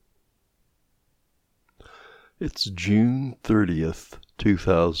It's June 30th,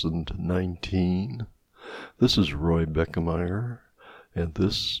 2019. This is Roy Beckemeyer, and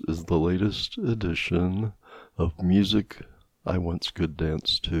this is the latest edition of Music I Once Could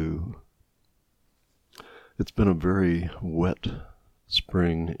Dance To. It's been a very wet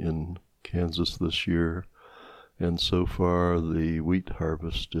spring in Kansas this year, and so far the wheat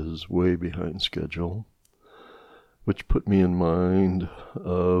harvest is way behind schedule, which put me in mind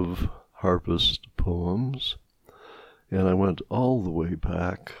of harvest poems. And I went all the way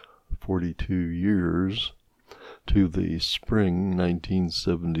back 42 years to the spring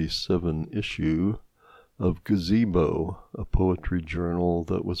 1977 issue of Gazebo, a poetry journal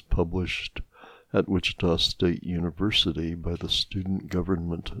that was published at Wichita State University by the Student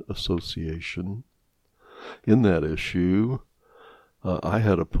Government Association. In that issue, I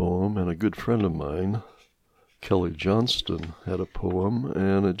had a poem, and a good friend of mine, Kelly Johnston, had a poem,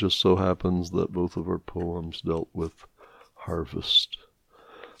 and it just so happens that both of our poems dealt with harvest.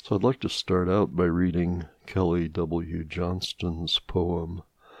 So I'd like to start out by reading Kelly W. Johnston's poem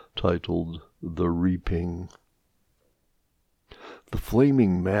titled The Reaping. The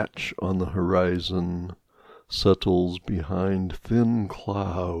flaming match on the horizon settles behind thin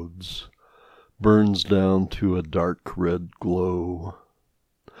clouds, burns down to a dark red glow.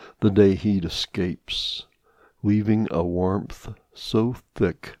 The day heat escapes, leaving a warmth so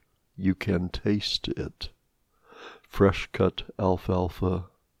thick you can taste it. Fresh-cut alfalfa,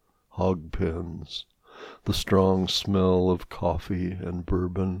 hog pens, the strong smell of coffee and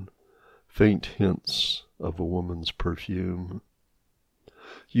bourbon, faint hints of a woman's perfume.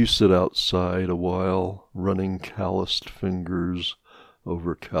 You sit outside a while, running calloused fingers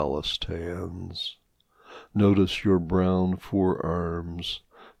over calloused hands. Notice your brown forearms,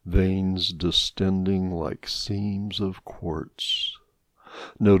 veins distending like seams of quartz.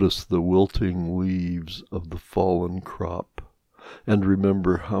 Notice the wilting leaves of the fallen crop, and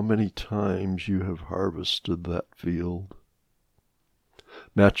remember how many times you have harvested that field.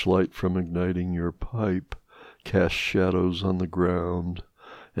 Matchlight from igniting your pipe casts shadows on the ground,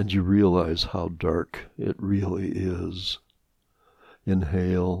 and you realize how dark it really is.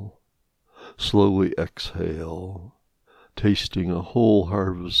 Inhale, slowly exhale, tasting a whole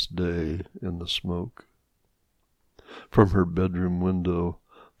harvest day in the smoke. From her bedroom window,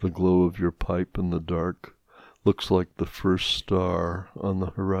 the glow of your pipe in the dark looks like the first star on the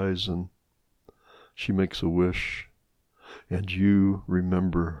horizon. She makes a wish, and you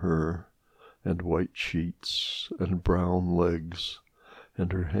remember her, and white sheets, and brown legs,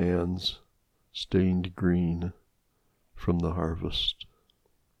 and her hands stained green from the harvest.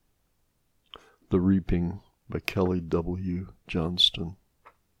 The Reaping by Kelly W. Johnston.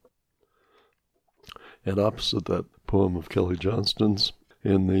 And opposite that poem of Kelly Johnston's,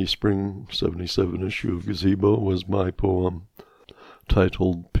 in the spring 77 issue of Gazebo, was my poem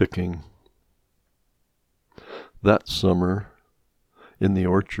titled Picking. That summer, in the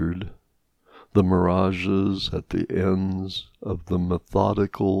orchard, the mirages at the ends of the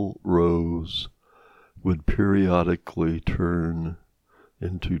methodical rows would periodically turn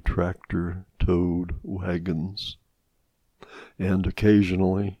into tractor-towed wagons, and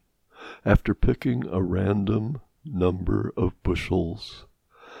occasionally, after picking a random number of bushels,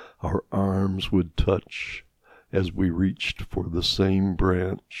 our arms would touch as we reached for the same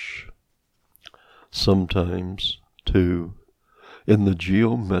branch. Sometimes, too, in the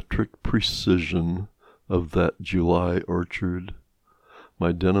geometric precision of that July orchard,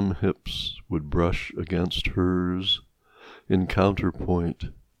 my denim hips would brush against hers in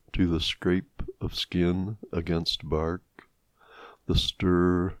counterpoint to the scrape of skin against bark, the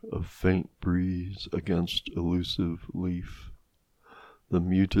stir of faint breeze against elusive leaf, the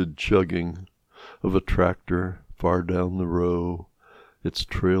muted chugging of a tractor far down the row, its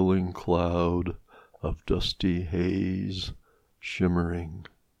trailing cloud of dusty haze shimmering.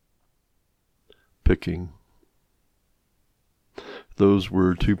 Picking. Those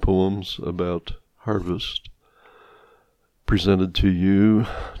were two poems about harvest, presented to you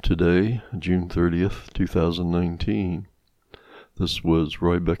today, June 30th, 2019. This was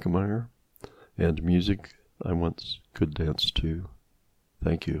Roy Beckemeyer, and Music I Once Could Dance To.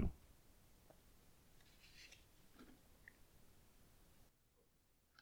 Thank you.